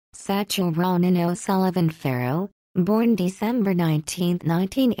Satchel Ronan O'Sullivan Farrow, born December 19,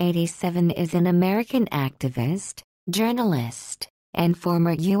 1987, is an American activist, journalist, and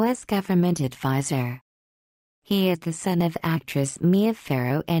former U.S. government advisor. He is the son of actress Mia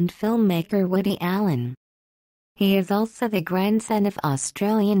Farrow and filmmaker Woody Allen. He is also the grandson of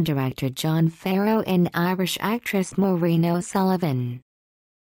Australian director John Farrow and Irish actress Maureen O'Sullivan.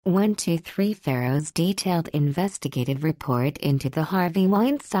 123 Farrow's detailed investigative report into the Harvey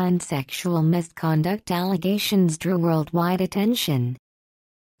Weinstein sexual misconduct allegations drew worldwide attention.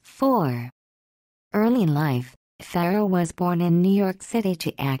 4. Early in life, Farrow was born in New York City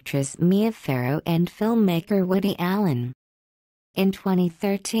to actress Mia Farrow and filmmaker Woody Allen. In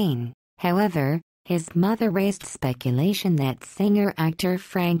 2013, however, his mother raised speculation that singer-actor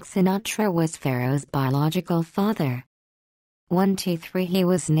Frank Sinatra was Farrow's biological father. 123 He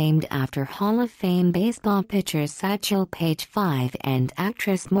was named after Hall of Fame baseball pitcher Satchel Paige 5 and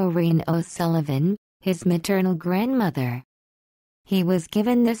actress Maureen O'Sullivan, his maternal grandmother. He was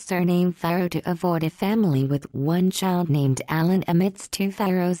given the surname Farrow to avoid a family with one child named Alan amidst 2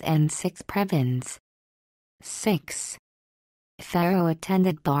 Farrows and 6 Previns. 6. Farrow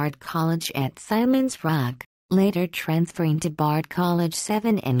attended Bard College at Simon's Rock, later transferring to Bard College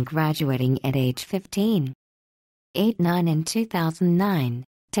 7 and graduating at age 15. 8-9 In 2009,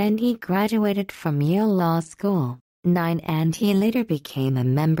 10 he graduated from Yale Law School, 9 and he later became a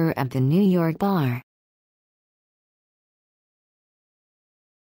member of the New York Bar.